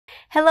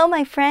Hello,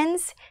 my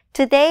friends.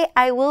 Today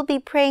I will be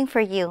praying for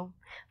you,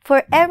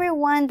 for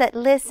everyone that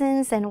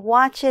listens and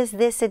watches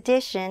this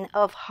edition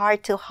of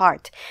Heart to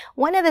Heart.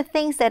 One of the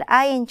things that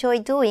I enjoy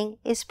doing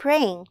is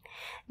praying.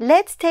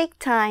 Let's take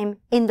time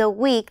in the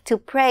week to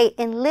pray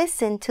and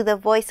listen to the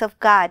voice of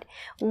God.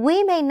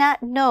 We may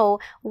not know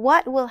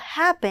what will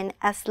happen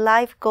as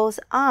life goes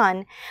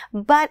on,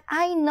 but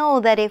I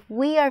know that if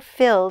we are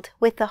filled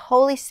with the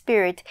Holy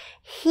Spirit,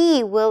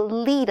 He will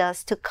lead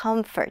us to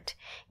comfort,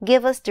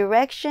 give us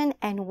direction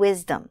and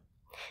wisdom.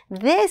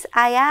 This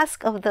I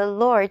ask of the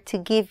Lord to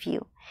give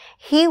you.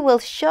 He will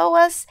show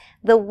us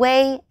the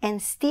way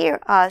and steer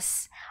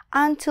us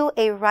onto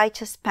a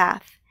righteous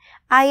path.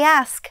 I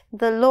ask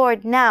the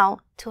Lord now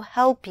to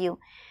help you,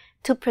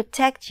 to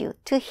protect you,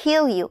 to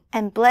heal you,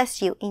 and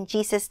bless you in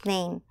Jesus'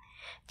 name.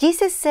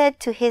 Jesus said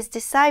to His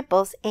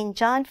disciples in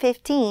John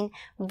 15,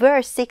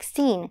 verse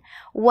 16,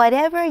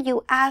 "Whatever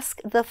you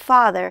ask the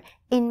Father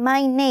in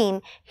my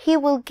name, He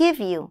will give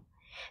you.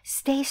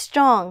 Stay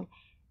strong,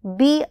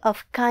 be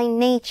of kind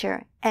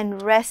nature,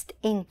 and rest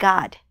in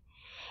God."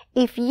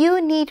 If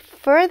you need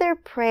further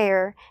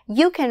prayer,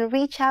 you can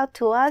reach out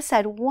to us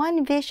at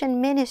One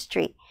Vision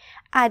Ministry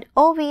at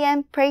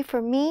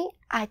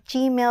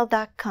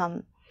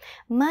ovmprayforme@gmail.com.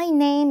 My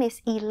name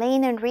is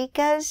Elaine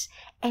Enriquez,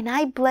 and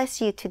I bless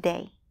you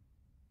today.